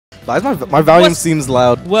My volume seems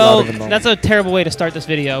loud. Well, that's a terrible way to start this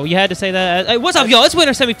video. You had to say that. Hey, what's up, y'all? Let's win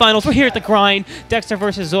our semifinals. We're here at the grind. Dexter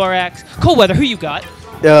versus Xorax. ColdWeatherr, who you got?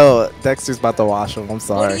 Yo, Dexter's about to wash him. I'm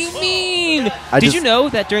sorry. What do you mean? Did you know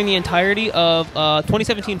that during the entirety of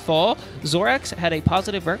 2017 fall, Xorax had a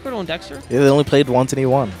positive record on Dexter? Yeah, they only played once and he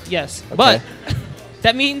won. Yes, okay. But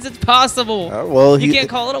that means it's possible. Well, you can't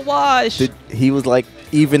call it a wash. He was like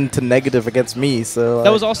even to negative against me, so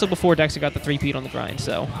that was also before Dexter got the 3-peat on the grind.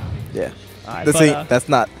 So yeah, right, that's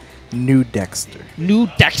not new Dexter. New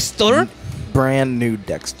Dexter. Brand new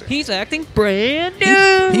Dexter. He's acting brand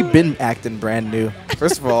new. He been acting brand new.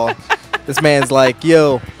 First of all, this man's like,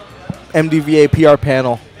 yo, MDVA PR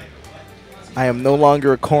panel. I am no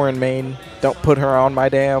longer a Corrin main. Don't put her on my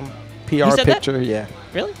damn PR picture. That? Yeah.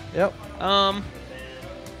 Really? Yep.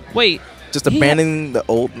 Wait. Just abandoning the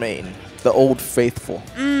old main, the old faithful.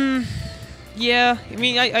 Yeah. I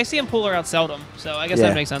mean, I see him pull her out seldom, so I guess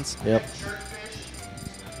that makes sense. Yep.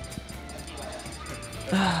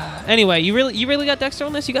 Anyway, you really got Dexter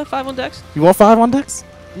on this? You got 5 on Dex? You want 5 on Dex?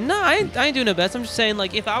 No, I ain't doing no bets. I'm just saying,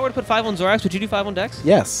 like, if I were to put 5 on Xorax, would you do 5 on Dex?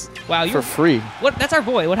 Yes. Wow, for free. What? That's our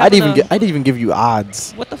boy. What happened? I didn't even give you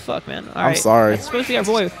odds. What the fuck, man? All I'm right. sorry. It's supposed to be our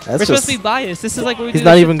boy. We're supposed to be biased. This is like he's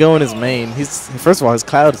not even going his main. First of all, his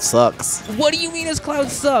cloud sucks. What do you mean his cloud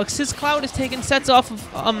sucks? His cloud is taking sets off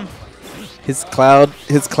of His cloud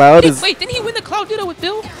is. Wait, didn't he win the cloud ditto with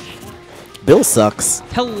Bill? Bill sucks.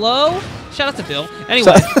 Hello? Shout out to Bill.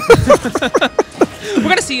 Anyway. We're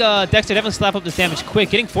going to see Dexter definitely slap up this damage quick,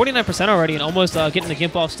 getting 49% already and almost getting the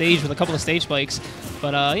Gimp off stage with a couple of stage spikes.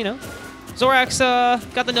 But, you know, Xorax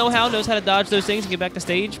got the know-how, knows how to dodge those things and get back to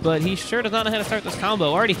stage, but he sure does not know how to start this combo.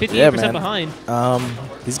 Already 58% behind.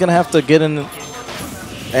 He's going to have to get in,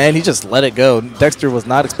 and he just let it go. Dexter was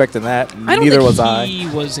not expecting that. Neither was I.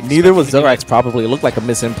 Neither was Xorax, probably. It looked like a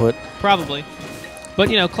misinput. Probably. But,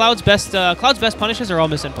 you know, Cloud's best punishes are all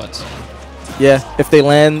misinputs. Yeah, if they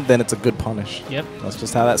land, then it's a good punish. Yep. That's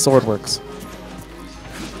just how that sword works.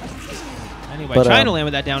 Anyway, trying to land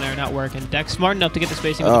with that down air not working. Dex smart enough to get the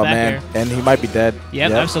spacing with the back air. And he might be dead.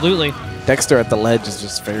 Yep, absolutely. Dexter at the ledge is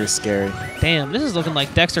just very scary. Damn, this is looking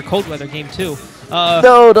like Dexter ColdWeatherr game 2.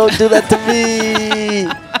 No, don't do that to me.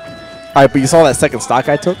 All right, but you saw that second stock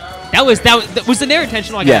I took? That was the Nair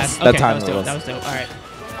intentional I got. Yes, Okay, that time that was dope. All right.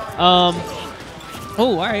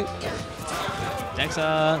 Oh, all right. Dex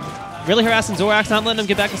really harassing Xorax, not letting him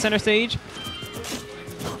get back to center stage.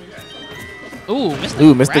 Missed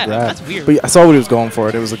the grab. That's weird. But I saw what he was going for.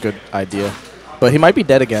 It was a good idea. But he might be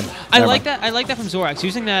dead again. I like that from Xorax,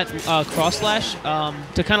 using that cross slash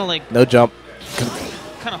to kind of like no jump,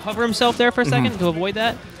 kind of hover himself there for a second to avoid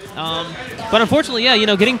that. But unfortunately, yeah, you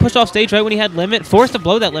know, getting pushed off stage right when he had limit, forced to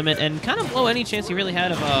blow that limit and kind of blow any chance he really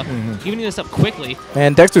had of evening this up quickly.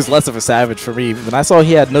 And Dexter's less of a savage for me. When I saw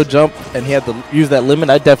he had no jump and he had to use that limit,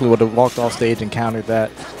 I definitely would have walked off stage and countered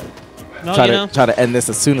that. No, try to end this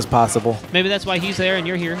as soon as possible. Maybe that's why he's there and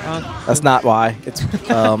you're here. That's not why. It's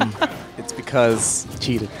it's because he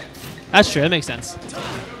cheated. That's true. That makes sense.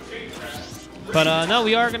 But no,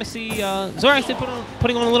 we are going to see Xorax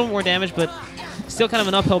putting on a little more damage, but still kind of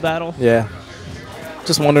an uphill battle. Yeah.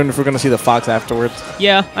 Just wondering if we're going to see the Fox afterwards.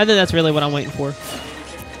 Yeah, I think that's really what I'm waiting for.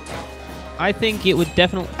 I think it would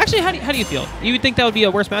definitely... Actually, how do you feel? You would think that would be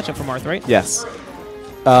a worse matchup for Marth, right? Yes.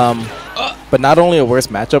 But not only a worse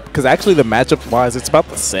matchup, because actually the matchup-wise, it's about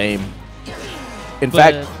the same. In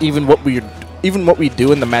fact, even what we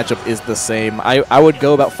do in the matchup is the same. I would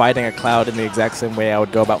go about fighting a Cloud in the exact same way I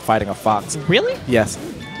would go about fighting a Fox. Really? Yes.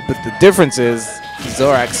 But the difference is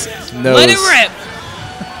Xorax knows. Let it rip!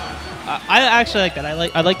 I actually like that.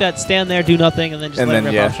 I like that stand there, do nothing, and then just let it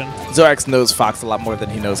rip option. Xorax knows Fox a lot more than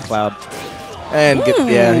he knows Cloud. And he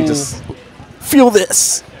just feel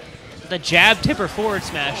this. The jab tipper forward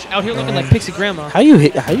smash out here looking like Pixie Grandma. How you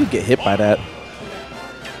get hit by that?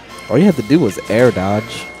 All you had to do was air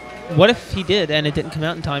dodge. What if he did and it didn't come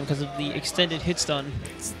out in time because of the extended hit stun?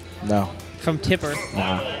 No. From tipper.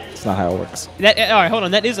 No, it's not how it works. All right, hold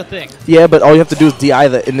on. That is a thing. Yeah, but all you have to do is DI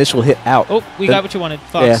the initial hit out. Oh, we got what you wanted.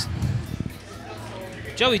 Fox.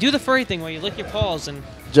 Yeah. Joey, do the furry thing where you lick your paws and...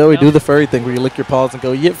 Joey, do the furry thing where you lick your paws and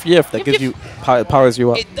go yif yif. That gives you powers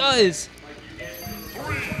you up. It does.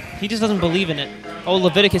 He just doesn't believe in it. Oh,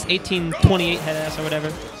 Leviticus 18:28 head ass or whatever.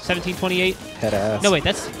 17:28. Head ass. No wait,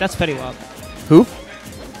 that's Fetty Wap. Who?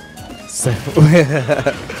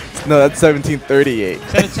 No, that's 1738.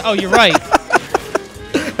 Oh, you're right.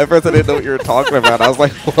 At first, I didn't know what you were talking about. I was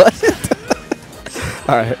like, what?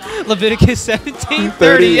 All right. Leviticus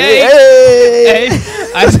 17:38. Hey!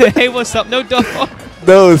 I said, hey, what's up? No dog.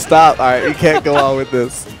 No, stop. All right, you can't go on with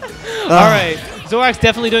this. All right. Xorax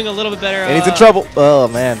definitely doing a little bit better. And he's in trouble. Oh,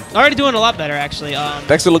 man. Already doing a lot better, actually.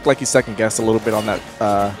 Dexter looked like he second-guessed a little bit on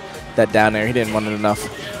that that down air. He didn't want it enough.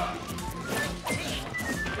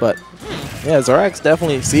 But, yeah, Xorax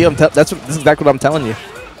definitely. See, this is exactly what I'm telling you.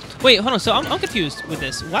 Wait, hold on. So I'm confused with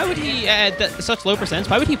this. Why would he, at such low percents,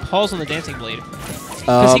 why would he pause on the dancing blade?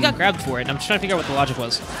 Because he got grabbed for it, and I'm just trying to figure out what the logic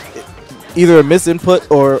was. Either a misinput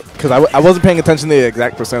or because I wasn't paying attention to the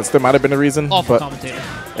exact percents. There might have been a reason. Awful commentator.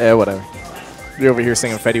 Yeah, whatever. You're over here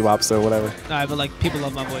singing Fetty Wap, so whatever. Alright, but like people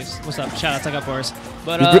love my voice. What's up? Shoutouts, I got bars.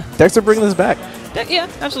 But Dexter bringing this back. Yeah,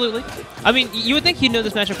 absolutely. I mean, you would think he'd know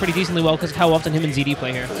this matchup pretty decently well because of how often him and ZD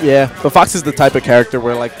play here. Yeah, but Fox is the type of character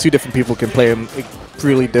where like two different people can play him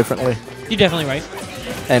really differently. You're definitely right.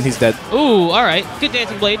 And he's dead. Ooh, all right. Good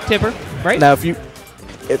dancing blade, tipper, right? Now,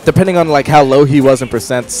 depending on like how low he was in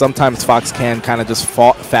percent, sometimes Fox can kind of just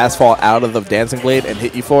fast fall out of the dancing blade and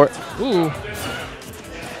hit you for it. Ooh.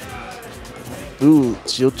 Ooh,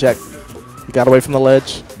 shield check. He got away from the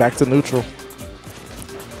ledge. Back to neutral.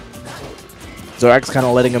 Xorax kind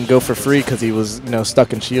of letting him go for free because he was,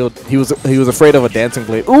 stuck in shield. He was afraid of a dancing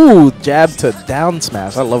blade. Ooh, jab to down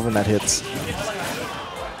smash. I love when that hits.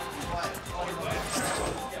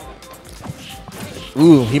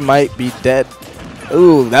 Ooh, he might be dead.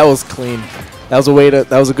 Ooh, that was clean. That was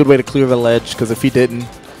a good way to clear the ledge because if he didn't,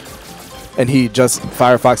 and he just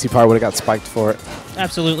Firefox, he probably would have got spiked for it.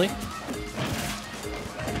 Absolutely.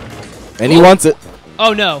 And he wants it.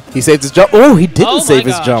 Oh no. He saved his jump. Oh, he didn't save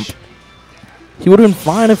his gosh. jump. He would have been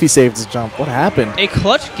fine if he saved his jump. What happened? A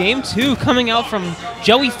clutch game 2 coming out from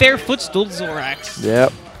Joey Fair Footstool Xorax.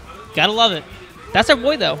 Yep. Gotta love it. That's our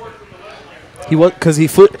boy though. He was because he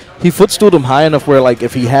footstooled him high enough where like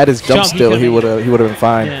if he had his jump still, he would have been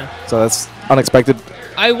fine. Yeah. So that's unexpected.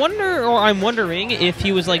 I'm wondering if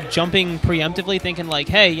he was like jumping preemptively, thinking like,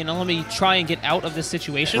 hey, let me try and get out of this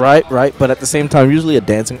situation. Right. But at the same time, usually a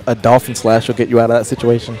dolphin slash will get you out of that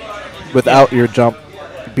situation without your jump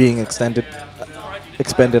being expended.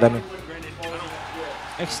 I mean.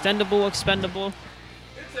 Extendable, expendable.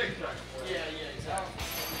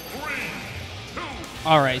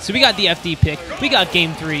 All right, so we got the FD pick. We got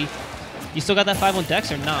game 3. You still got that 5 on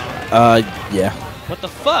Dex or nah? Yeah. What the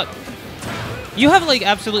fuck? You have like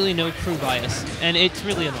absolutely no crew bias, and it's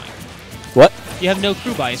really annoying. What? You have no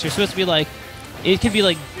crew bias. You're supposed to be like, it could be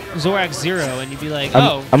like Xorax 0, and you'd be like,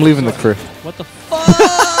 I'm leaving the crew. What the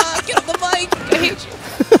fuck? Get off the mic! I hate you.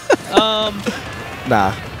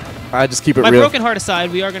 Nah, I just keep it real. My real. broken heart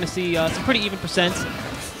aside, we are going to see some pretty even percents.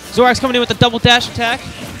 Xorax coming in with a double dash attack.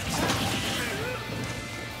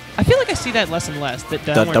 I feel like I see that less and less. The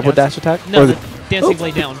double dash attack? No, the dancing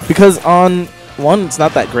blade down. Because on one, it's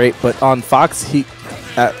not that great, but on Fox,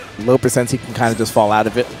 at low percents, he can kind of just fall out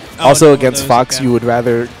of it. Also, against Fox, you would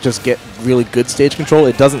rather just get really good stage control.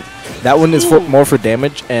 It doesn't. That one is more for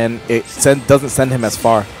damage, and it doesn't send him as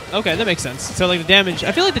far. Okay, that makes sense. So, like the damage,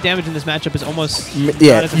 I feel like the damage in this matchup is almost you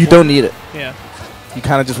don't need it. Yeah. You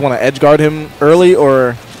kind of just want to edge guard him early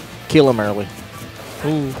or kill him early.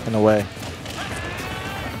 Ooh. In a way.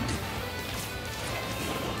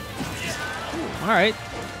 All right.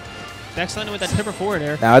 Dex landing with that tipper forward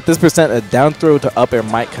air. Now, at this percent, a down throw to up air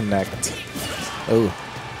might connect. Oh.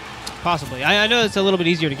 Possibly. I know it's a little bit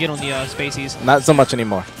easier to get on the spaceys. Not so much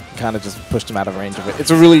anymore. Kind of just pushed him out of range of it.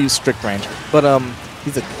 It's a really strict range. But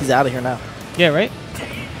he's out of here now. Yeah, right?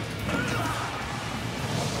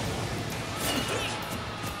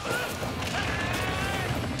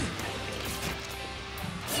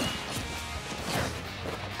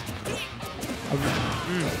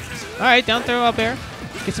 All right, down throw up air.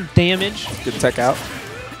 Get some damage. Good tech out.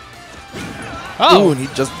 Oh! Ooh, and he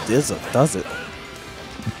just does it.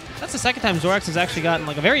 That's the second time Xorax has actually gotten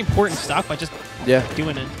like a very important stock by just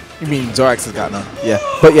doing it. You mean Xorax has gotten it? Yeah.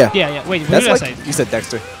 But yeah. Yeah. Wait, what that's did like, I say? You said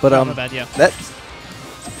Dexter. But my bad, yeah.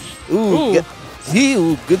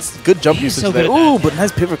 Good jump usage so there. Ooh, but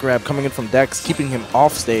nice pivot grab coming in from Dex, keeping him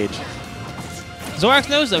off stage. Xorax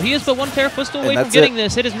knows, though. He is but one fair footstool away from getting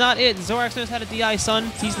this. It is not it. Xorax knows how to DI,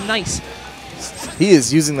 son. He's nice. He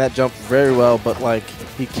is using that jump very well, but like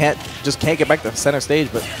he can't get back to center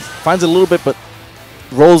stage, but finds it a little bit, but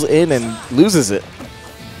rolls in and loses it.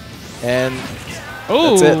 And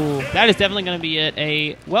that's it. That is definitely going to be it.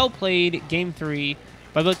 A well-played Game 3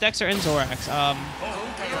 by both Dexter and Xorax.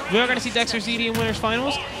 We are going to see Dexter ZD in winners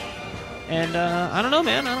finals. And I don't know,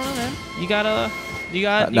 man. You got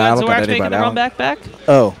Xorax making the run back?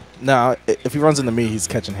 Oh, no. If he runs into me, he's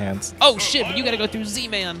catching hands. Oh, shit. But you got to go through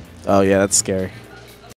Z-Man. Oh, yeah. That's scary.